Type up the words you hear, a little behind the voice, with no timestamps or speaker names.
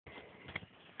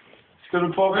gonna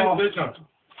fuck off.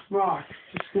 Mark,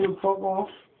 just gonna fuck off.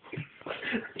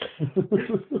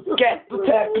 Get the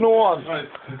techno on.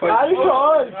 Put techno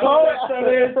on.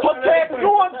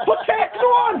 Put techno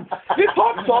on. It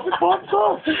pops up. It pops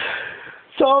up.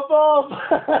 Stop off.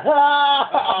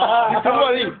 Come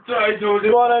on,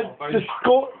 just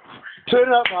go. Turn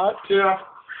it up, Matt. Turn it up.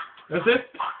 That's it.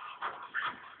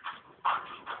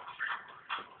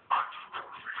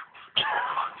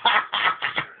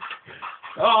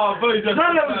 Oh, buddy, just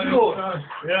that was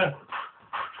good. Yeah.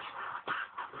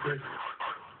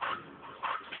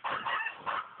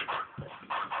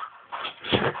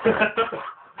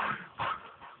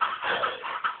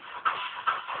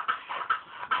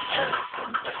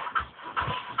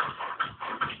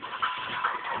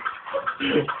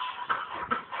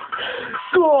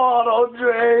 Go on,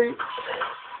 Andre.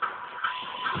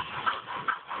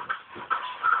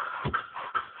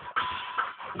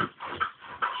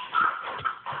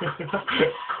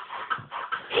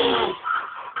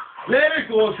 There it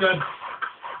goes, then.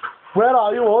 Where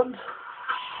are you on?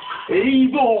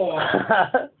 Evo!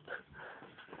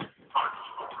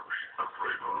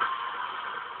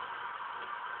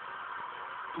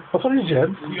 Vad sa du,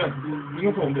 Jens?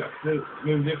 Ingen kom det.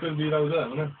 Men det kunde bli där och där,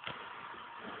 men...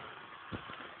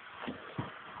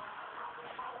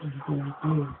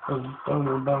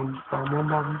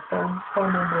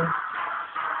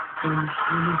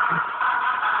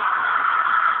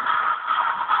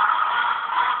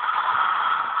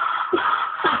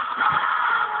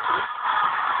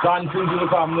 Dansen till det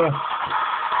fram.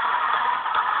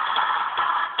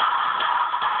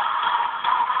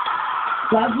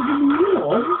 That's what you mean,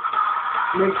 Lord.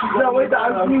 No, wait,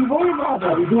 that's me, boy,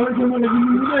 brother. You don't know what you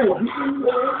mean, Lord. You can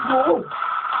go.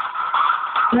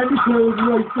 Let me close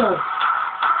right up.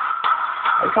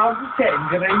 I can't pretend,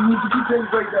 and I need to pretend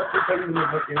right up to tell you the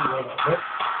fucking word of it.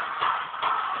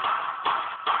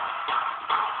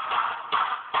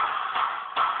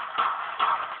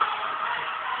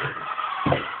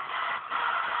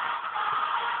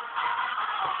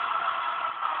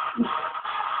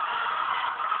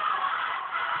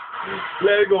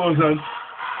 Let it go, son.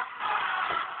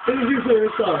 This is your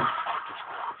favorite song.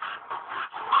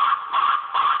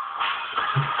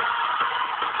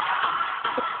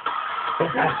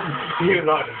 You're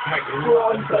not a fucking Go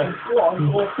on, son. Go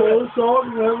on. Go full song,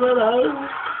 remember that?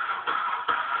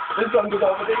 This song goes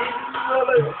over the...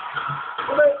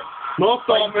 No,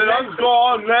 stop it. That's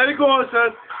gone. Let it go,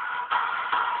 son.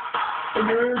 And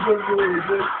you're going to lose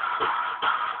it.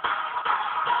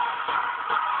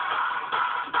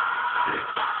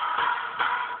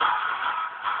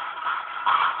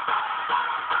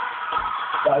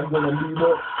 I'm gonna leave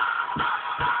it.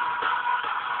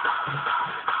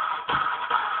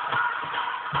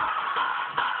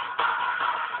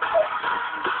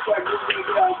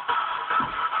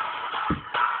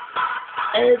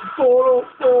 And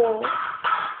 404.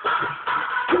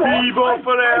 Evo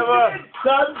forever.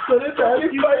 Dance to the belly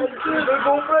fight.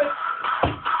 Go for it.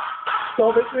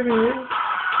 Stop it to me.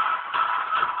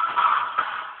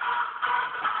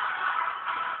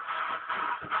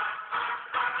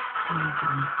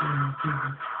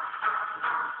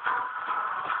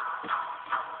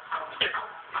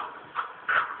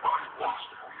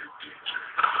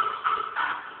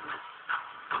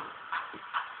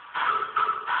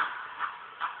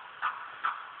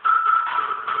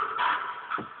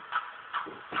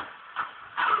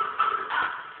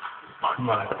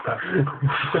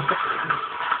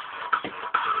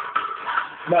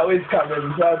 Now he's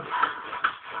coming, son.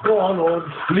 Go on.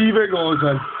 Leave it go,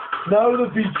 son. Now the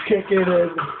beat's kicking in.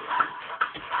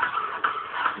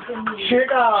 Shake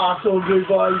that ass, ugly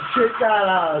boy. Shake that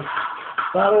ass.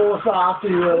 That horse after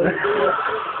you.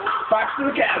 Back to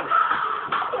the camera.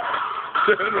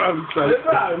 Turn around, son. Turn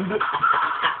around.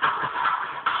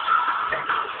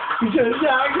 You just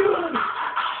yagging.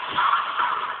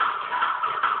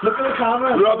 Look at the camera.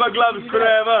 Rubber gloves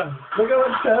forever. Look at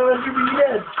what terrible you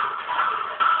mean.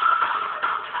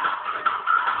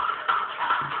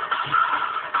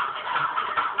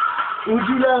 Who'd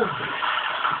you love?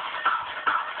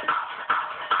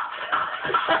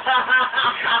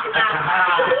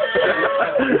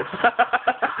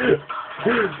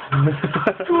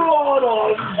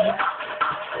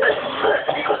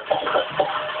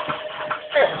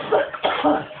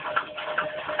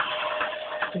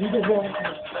 Go on.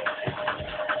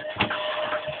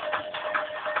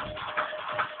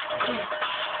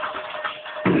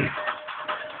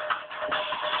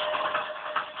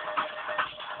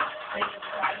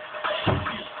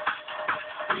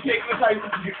 You take the time to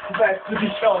get the best to be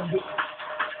filmed.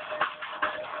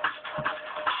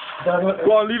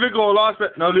 Go on, leave it go, last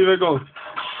bit. Now leave it go.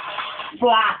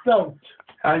 flat out.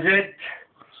 That's it.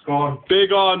 It's gone.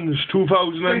 Big Ons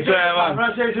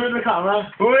 2007. Say to the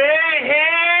camera.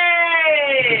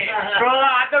 Hey! Throw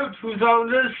that out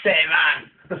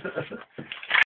 2007.